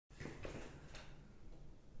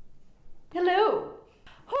Hello!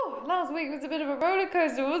 Oh, last week was a bit of a roller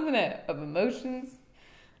coaster, wasn't it? Of emotions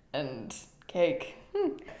and cake.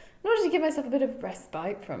 In order to give myself a bit of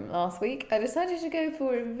respite from last week, I decided to go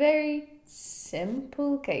for a very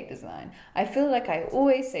simple cake design. I feel like I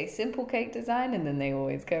always say simple cake design and then they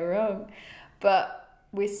always go wrong. But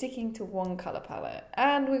we're sticking to one colour palette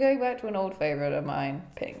and we're going back to an old favourite of mine,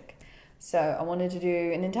 pink. So I wanted to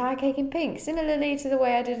do an entire cake in pink, similarly to the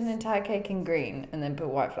way I did an entire cake in green and then put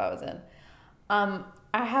white flowers in.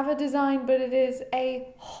 I have a design, but it is a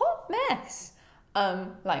hot mess,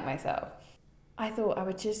 like myself. I thought I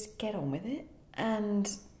would just get on with it, and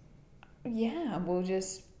yeah, we'll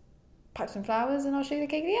just pipe some flowers and I'll show you the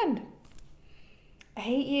cake at the end. I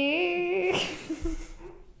hate you.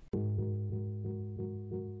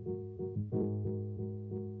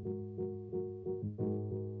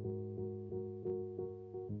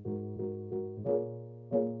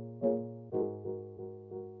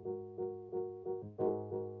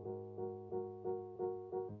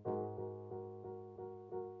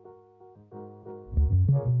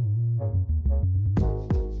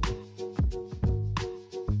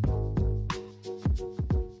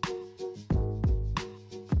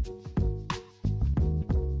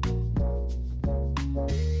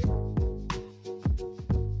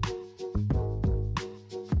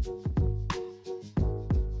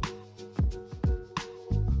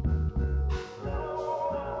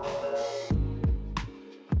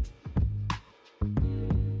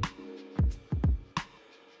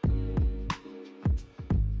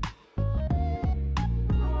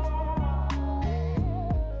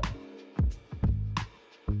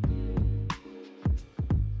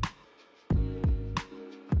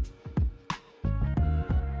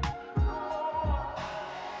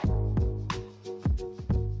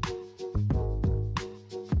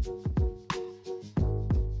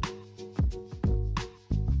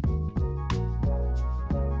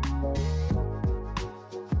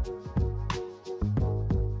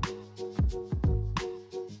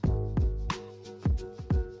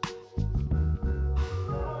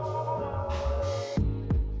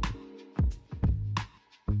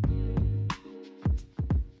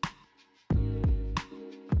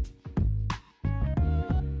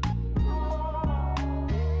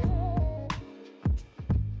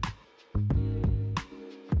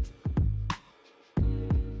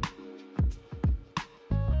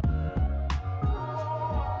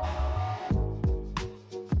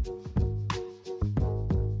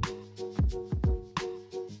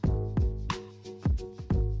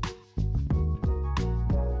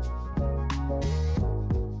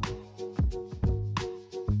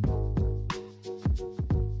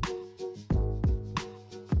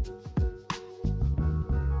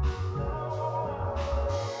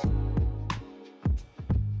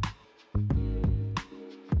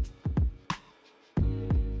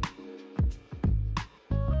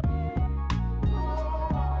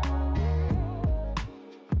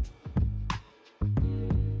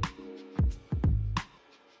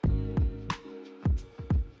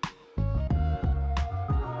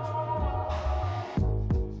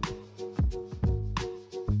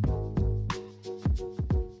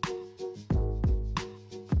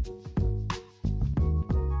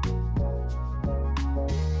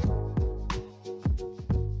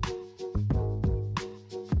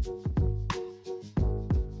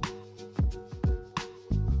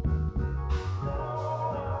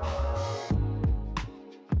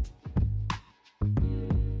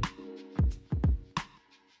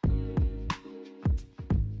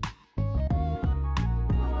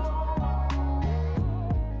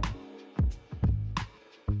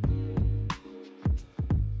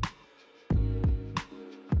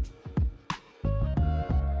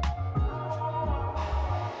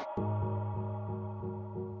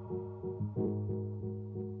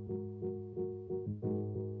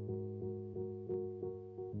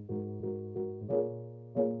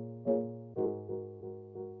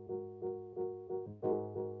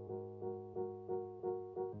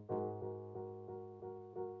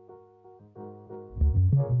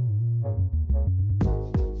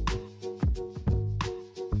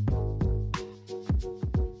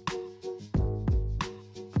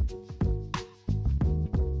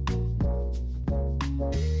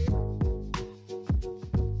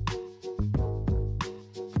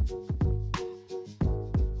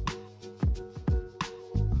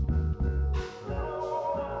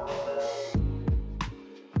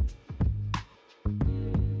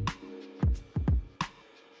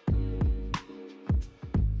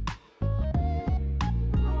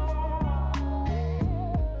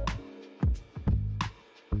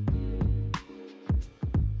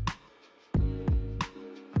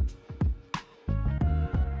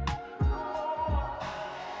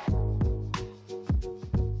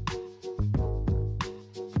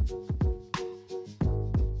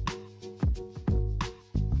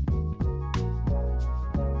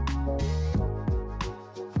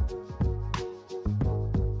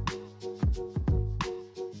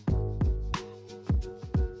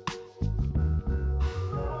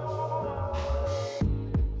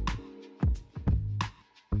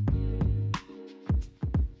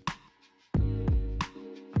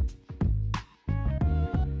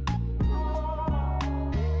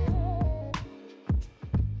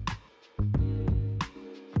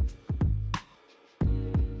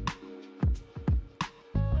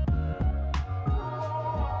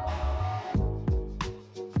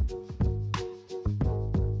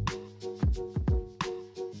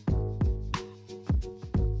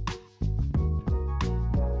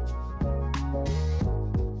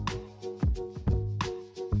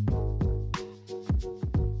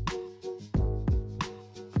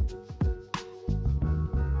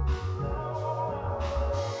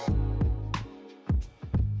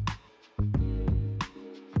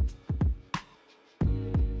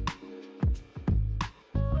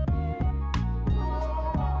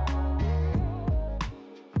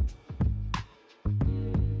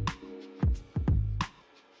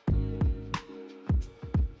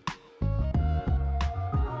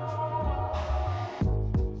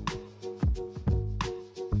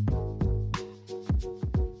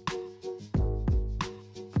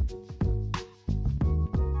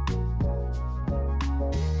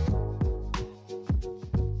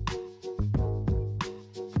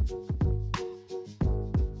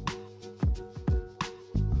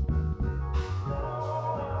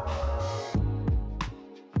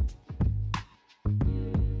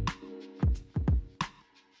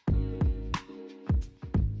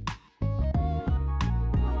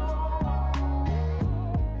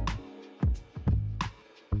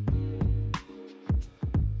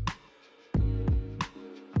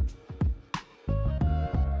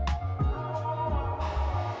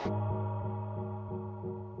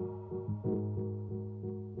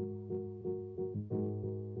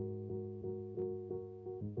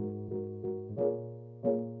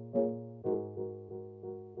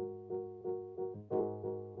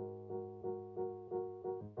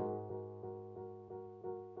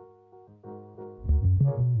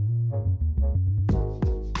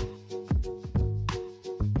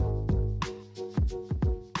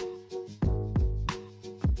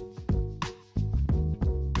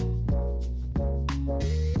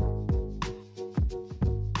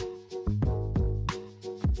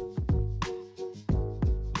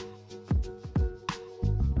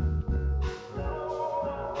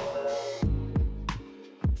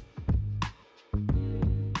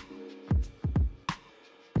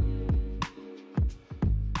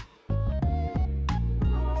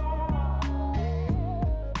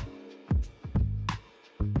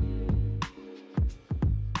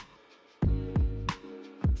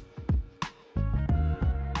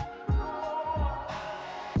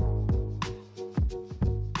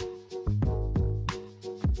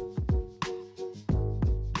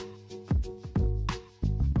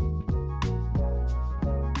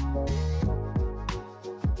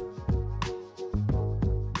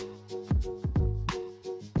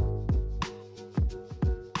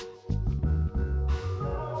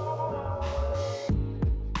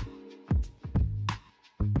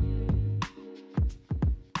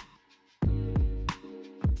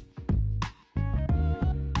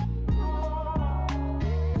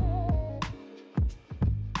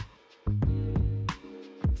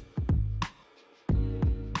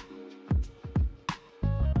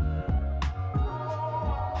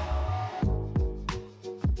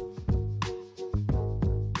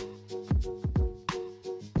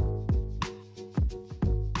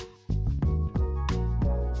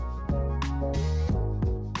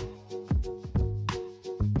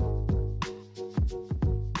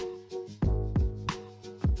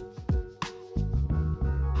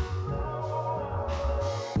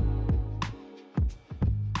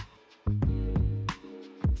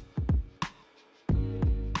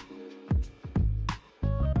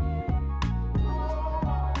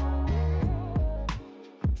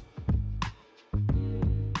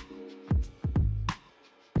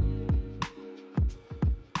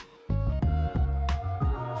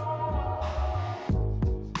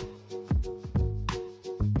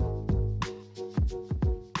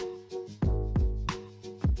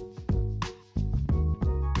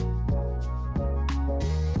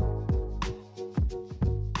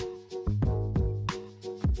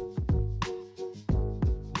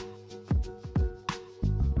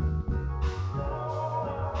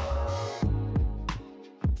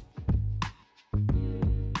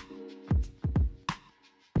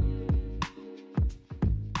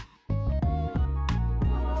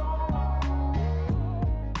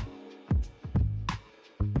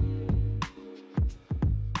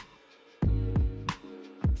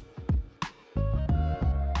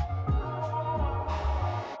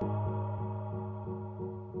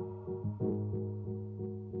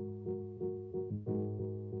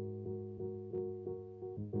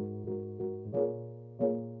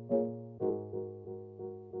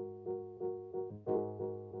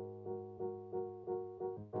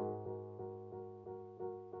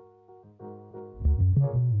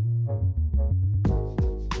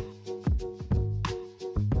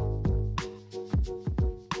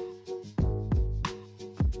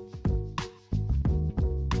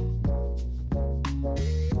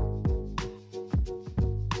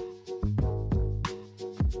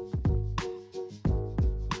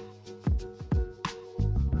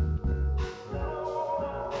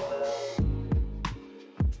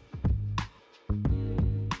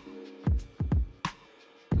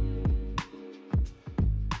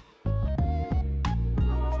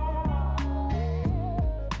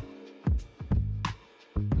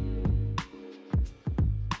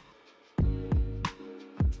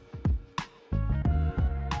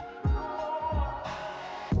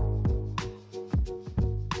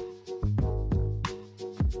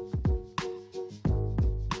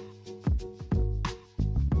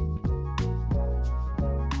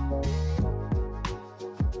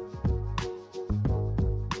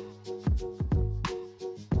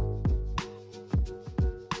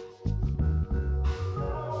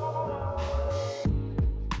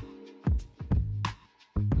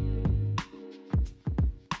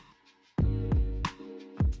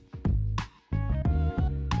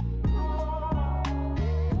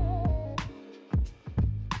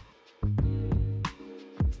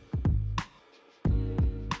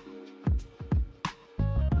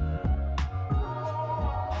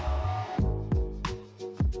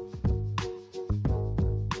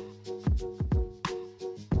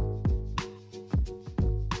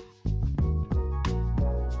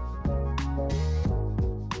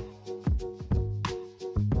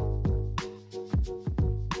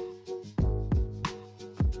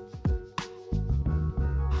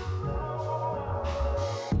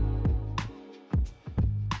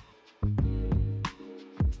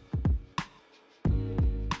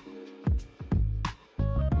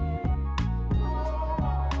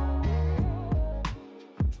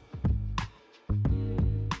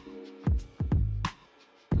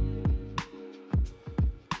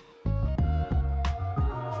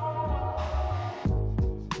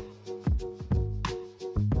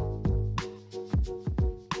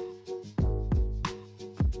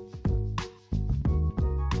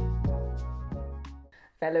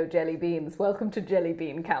 fellow jelly beans. Welcome to Jelly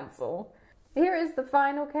Bean Council. Here is the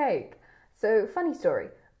final cake. So, funny story.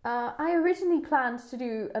 I originally planned to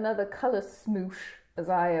do another colour smoosh, as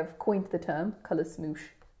I have coined the term, colour smoosh,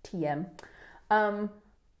 TM,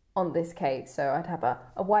 on this cake. So I'd have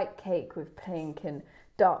a white cake with pink and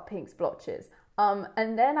dark pink splotches.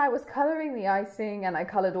 And then I was colouring the icing and I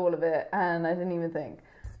coloured all of it and I didn't even think.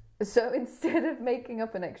 So instead of making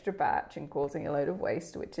up an extra batch and causing a load of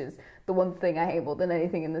waste, which is the one thing I hate more than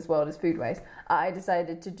anything in this world is food waste, I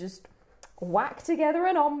decided to just whack together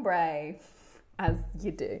an ombre, as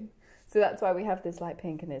you do. So that's why we have this light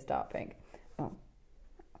pink and this dark pink. Oh.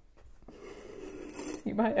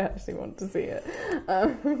 You might actually want to see it.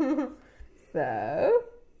 So,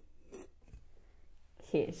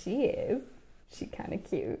 here she is. She's kind of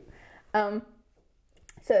cute.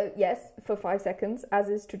 So yes, for 5 seconds, as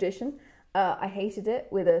is tradition, I hated it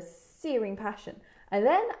with a searing passion. And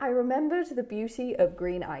then I remembered the beauty of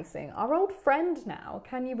green icing, our old friend now.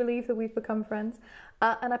 Can you believe that we've become friends?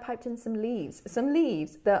 And I piped in some leaves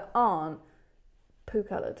that aren't poo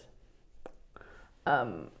coloured.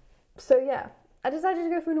 So yeah, I decided to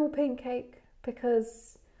go for an all pink cake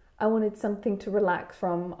because I wanted something to relax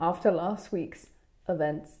from after last week's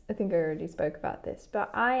events. I think I already spoke about this,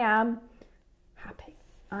 but I am happy.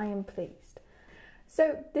 I am pleased.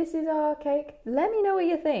 So this is our cake. Let me know what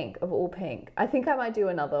you think of all pink. I think I might do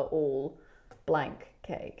another all blank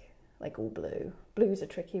cake, like all blue. Blue's a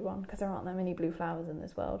tricky one because there aren't that many blue flowers in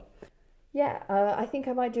this world. Yeah, I think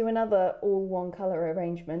I might do another all one colour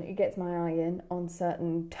arrangement. It gets my eye in on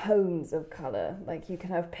certain tones of colour. Like you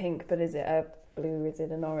can have pink, but is it a blue? Is it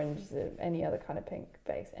an orange? Is it any other kind of pink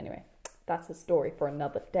base? Anyway, that's a story for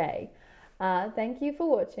another day. Thank you for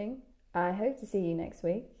watching. I hope to see you next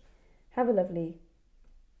week. Have a lovely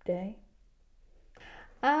day.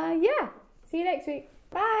 Yeah, see you next week.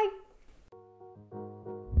 Bye.